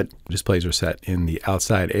 Horton Foote, his plays are set in the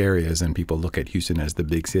outside areas, and people look at Houston as the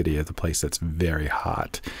big city, as a place that's very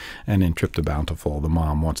hot. And in Trip to Bountiful, the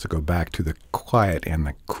mom wants to go back to the quiet and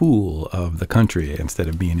the cool of the country instead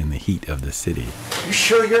of being in the heat of the city. You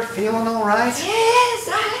sure you're feeling all right? Yes,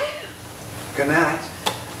 I am. Good night.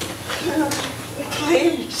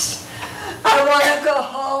 Please, I want to go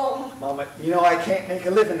home. Mama, you know I can't make a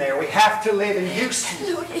living there. We have to live in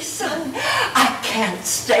Houston. Louis, son, I can't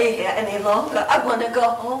stay here any longer. I want to go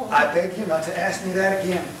home. I beg you not to ask me that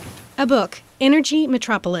again. A book, Energy,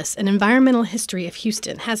 Metropolis, An Environmental History of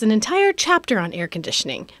Houston, has an entire chapter on air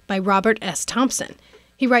conditioning by Robert S. Thompson.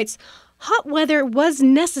 He writes, hot weather was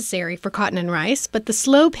necessary for cotton and rice, but the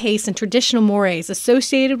slow pace and traditional mores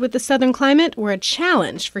associated with the southern climate were a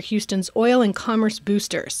challenge for Houston's oil and commerce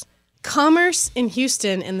boosters. Commerce in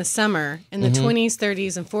Houston in the summer, in the 20s,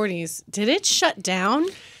 30s, and 40s, did it shut down?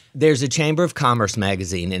 There's a Chamber of Commerce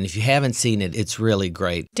magazine, and if you haven't seen it, it's really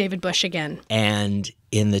great. David Bush again. And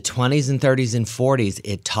in the 20s and 30s and 40s,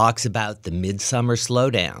 it talks about the midsummer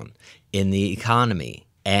slowdown in the economy.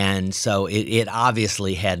 And so it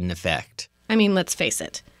obviously had an effect. I mean, let's face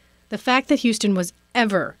it. The fact that Houston was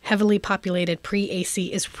ever heavily populated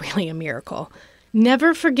pre-AC is really a miracle.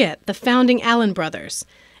 Never forget the founding Allen brothers,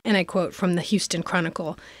 and I quote from the Houston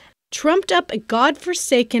Chronicle, trumped up a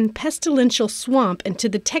godforsaken pestilential swamp into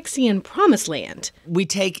the Texian promised land. We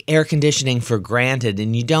take air conditioning for granted,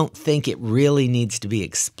 and you don't think it really needs to be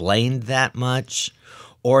explained that much,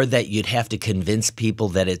 or that you'd have to convince people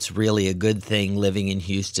that it's really a good thing living in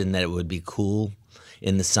Houston, that it would be cool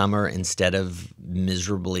in the summer instead of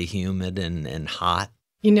miserably humid and hot.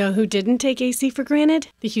 You know who didn't take AC for granted?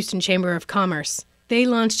 The Houston Chamber of Commerce. They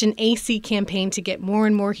launched an AC campaign to get more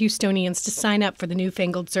and more Houstonians to sign up for the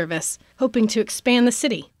newfangled service, hoping to expand the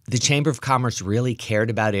city. The Chamber of Commerce really cared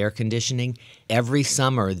about air conditioning. Every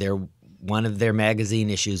summer, one of their magazine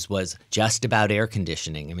issues was just about air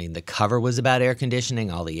conditioning. I mean, the cover was about air conditioning.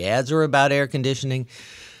 All the ads were about air conditioning.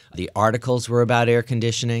 The articles were about air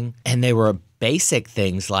conditioning. And they were basic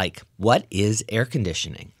things like, what is air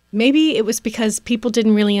conditioning? Maybe it was because people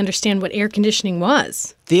didn't really understand what air conditioning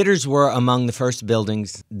was. Theaters were among the first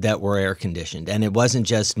buildings that were air-conditioned, and it wasn't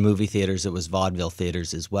just movie theaters, it was vaudeville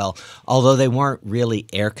theaters as well. Although they weren't really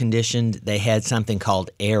air-conditioned, they had something called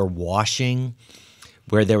air washing,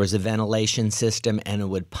 where there was a ventilation system and it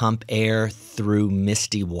would pump air through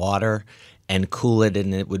misty water and cool it,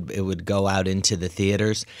 and it would go out into the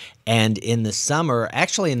theaters. And in the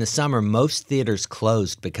summer, most theaters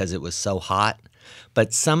closed because it was so hot.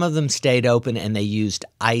 But some of them stayed open and they used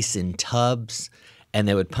ice in tubs, and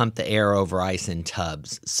they would pump the air over ice in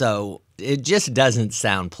tubs. So it just doesn't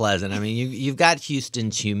sound pleasant. I mean, you've got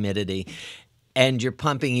Houston's humidity, and you're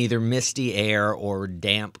pumping either misty air or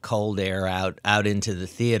damp, cold air out into the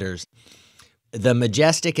theaters. The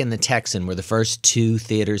Majestic and the Texan were the first two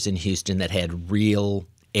theaters in Houston that had real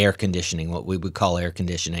air conditioning, what we would call air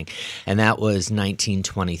conditioning, and that was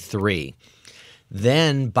 1923.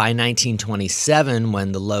 Then by 1927,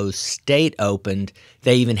 when the Lowe's State opened,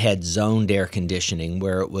 they even had zoned air conditioning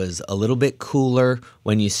where it was a little bit cooler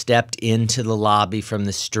when you stepped into the lobby from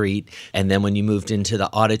the street. And then when you moved into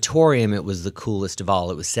the auditorium, it was the coolest of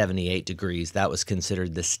all. It was 78 degrees. That was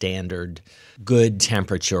considered the standard good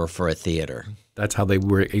temperature for a theater. That's how they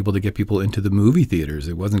were able to get people into the movie theaters.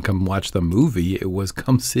 It wasn't come watch the movie. It was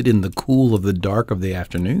come sit in the cool of the dark of the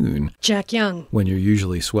afternoon. Jack Young. When you're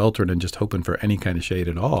usually sweltered and just hoping for any kind of shade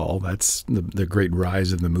at all, that's the great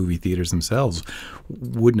rise of the movie theaters themselves.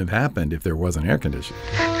 Wouldn't have happened if there wasn't air conditioning.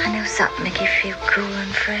 I know something make you feel cool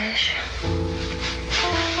and fresh.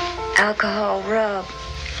 Alcohol rub.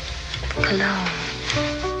 Cologne.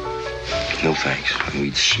 No thanks.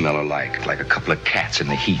 We'd smell alike, like a couple of cats in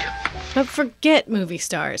the heat. But forget movie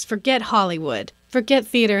stars, forget Hollywood, forget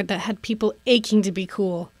theater that had people aching to be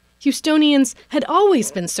cool. Houstonians had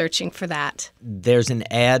always been searching for that. There's an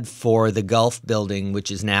ad for the Gulf Building,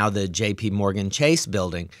 which is now the J.P. Morgan Chase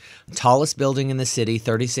Building. Tallest building in the city,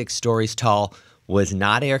 36 stories tall, was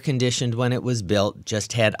not air-conditioned when it was built,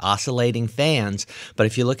 just had oscillating fans. But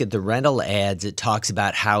if you look at the rental ads, it talks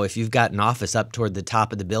about how if you've got an office up toward the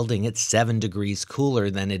top of the building, it's 7 degrees cooler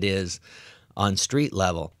than it is on street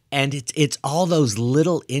level. And it's all those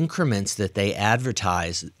little increments that they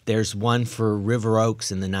advertise. There's one for River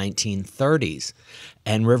Oaks in the 1930s,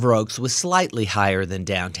 and River Oaks was slightly higher than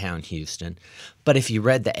downtown Houston. But if you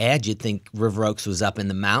read the ad, you'd think River Oaks was up in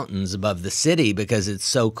the mountains above the city because it's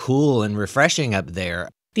so cool and refreshing up there.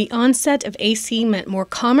 The onset of AC meant more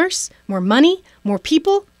commerce, more money, more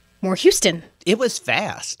people, more Houston. It was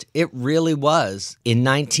fast. It really was. In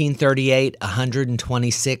 1938,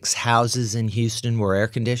 126 houses in Houston were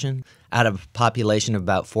air-conditioned out of a population of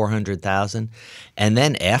about 400,000. And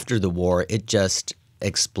then after the war, it just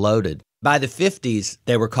exploded. By the 50s,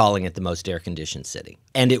 they were calling it the most air-conditioned city.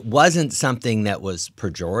 And it wasn't something that was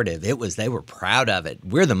pejorative. They were proud of it.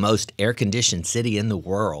 We're the most air-conditioned city in the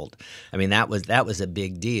world. I mean, that was a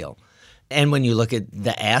big deal. And when you look at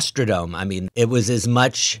the Astrodome, I mean, it was as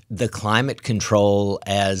much the climate control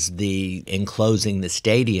as the enclosing the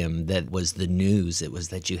stadium that was the news. It was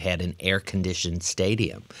that you had an air-conditioned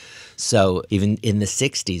stadium. So even in the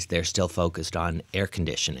 60s, they're still focused on air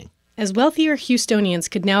conditioning. As wealthier Houstonians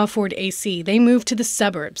could now afford AC, they moved to the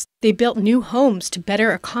suburbs. They built new homes to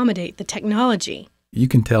better accommodate the technology. You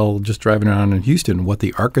can tell just driving around in Houston what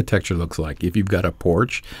the architecture looks like. If you've got a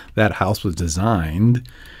porch, that house was designed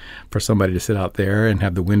for somebody to sit out there and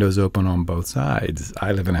have the windows open on both sides.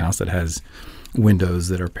 I live in a house that has windows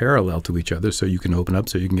that are parallel to each other so you can open up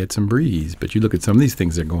so you can get some breeze. But you look at some of these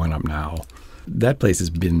things that are going up now, that place has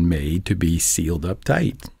been made to be sealed up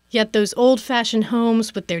tight. Yet those old-fashioned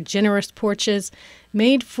homes with their generous porches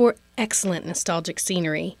made for excellent nostalgic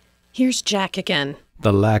scenery. Here's Jack again.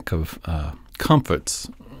 The lack of comforts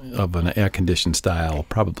of an air-conditioned style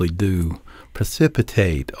probably do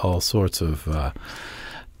precipitate all sorts of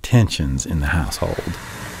tensions in the household.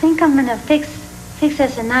 I think I'm gonna fix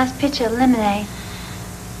us a nice pitcher of lemonade.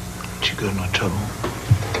 You got no trouble?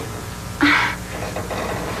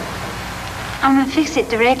 I'm gonna fix it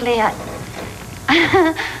directly.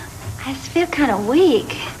 I just feel kind of weak.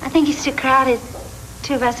 I think it's too crowded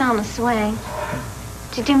two of us on the swing.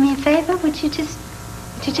 Would you do me a favor? Would you just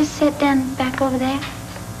sit down back over there?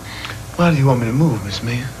 Why do you want me to move, Miss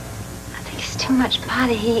Mia? I think it's too much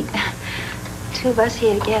body heat. Two of us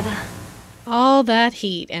here together. All that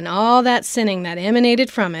heat and all that sinning that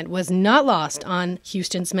emanated from it was not lost on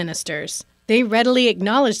Houston's ministers. They readily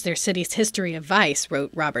acknowledged their city's history of vice,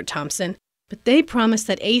 wrote Robert Thompson, but they promised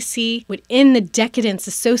that AC would end the decadence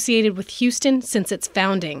associated with Houston since its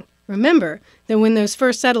founding. Remember that when those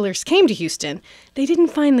first settlers came to Houston, they didn't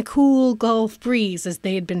find the cool Gulf breeze as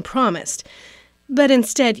they had been promised, but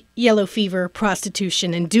instead yellow fever,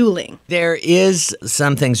 prostitution, and dueling. There is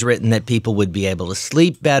some things written that people would be able to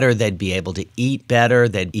sleep better, they'd be able to eat better,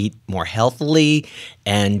 they'd eat more healthily,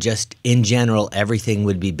 and just in general, everything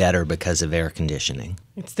would be better because of air conditioning.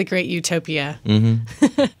 It's the great utopia.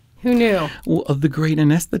 Mm-hmm. Who knew? Well, of the great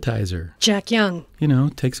anesthetizer. Jack Young. You know,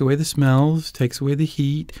 takes away the smells, takes away the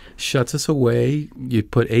heat, shuts us away. You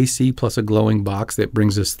put AC plus a glowing box that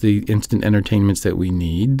brings us the instant entertainments that we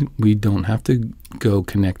need. We don't have to go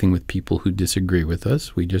connecting with people who disagree with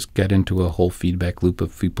us. We just get into a whole feedback loop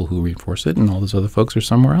of people who reinforce it, and all those other folks are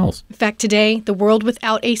somewhere else. In fact, today, the world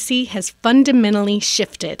without AC has fundamentally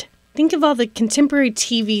shifted. Think of all the contemporary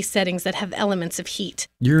TV settings that have elements of heat.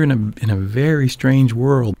 You're in a very strange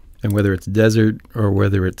world. And whether it's desert or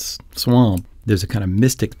whether it's swamp, there's a kind of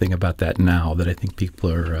mystic thing about that now that I think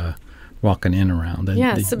people are walking in around.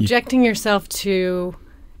 And subjecting yourself to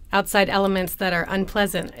outside elements that are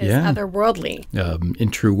unpleasant is otherworldly.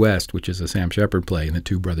 In True West, which is a Sam Shepard play, and the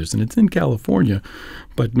two brothers, and it's in California,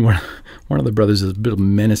 but one of the brothers is a bit of a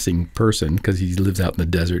menacing person because he lives out in the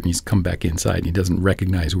desert and he's come back inside and he doesn't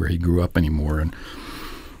recognize where he grew up anymore. And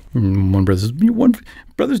one brother says,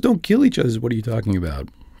 brothers don't kill each other. What are you talking about?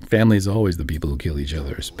 Family is always the people who kill each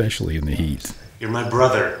other, especially in the heat. You're my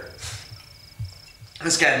brother.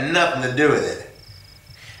 This got nothing to do with it.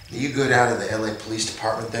 You go down to the LA Police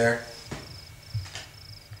Department there,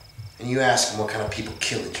 and you ask them what kind of people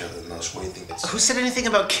kill each other the most. What do you think it's... Who said anything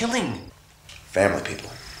about killing? Family people.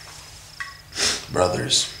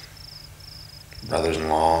 Brothers.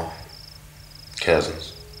 Brothers-in-law.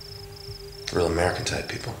 Cousins. Real American type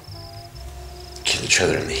people. Kill each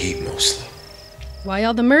other in the heat mostly. Why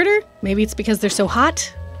all the murder? Maybe it's because they're so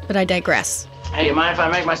hot, but I digress. Hey, you mind if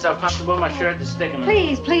I make myself comfortable? My shirt is sticking.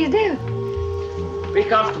 Please do. Be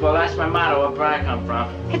comfortable. That's my motto, where I come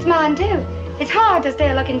from. It's mine, too. It's hard to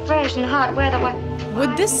stay looking fresh in hot weather.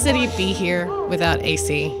 Would this city be here without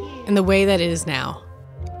AC in the way that it is now?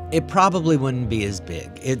 It probably wouldn't be as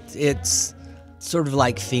big. It's sort of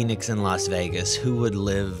like Phoenix and Las Vegas. Who would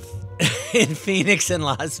live in Phoenix and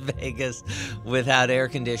Las Vegas without air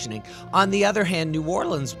conditioning? On the other hand, New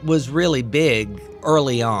Orleans was really big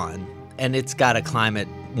early on, and it's got a climate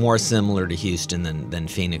more similar to Houston than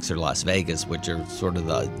Phoenix or Las Vegas, which are sort of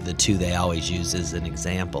the two they always use as an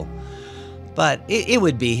example. But it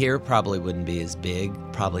would be here, probably wouldn't be as big,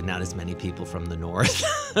 probably not as many people from the north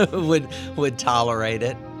would tolerate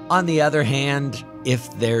it. On the other hand,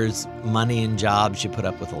 if there's money and jobs, you put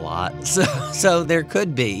up with a lot. So there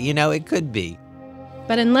could be, it could be.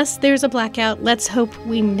 But unless there's a blackout, let's hope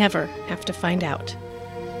we never have to find out.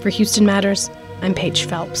 For Houston Matters, I'm Paige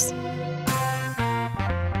Phelps.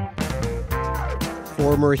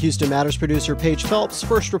 Former Houston Matters producer Paige Phelps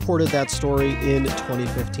first reported that story in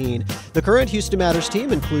 2015. The current Houston Matters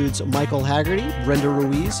team includes Michael Haggerty, Brenda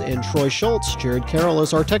Ruiz, and Troy Schultz. Jared Carroll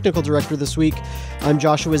is our technical director this week. I'm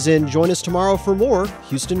Joshua Zinn. Join us tomorrow for more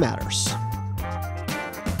Houston Matters.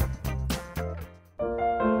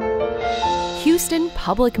 Houston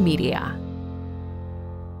Public Media.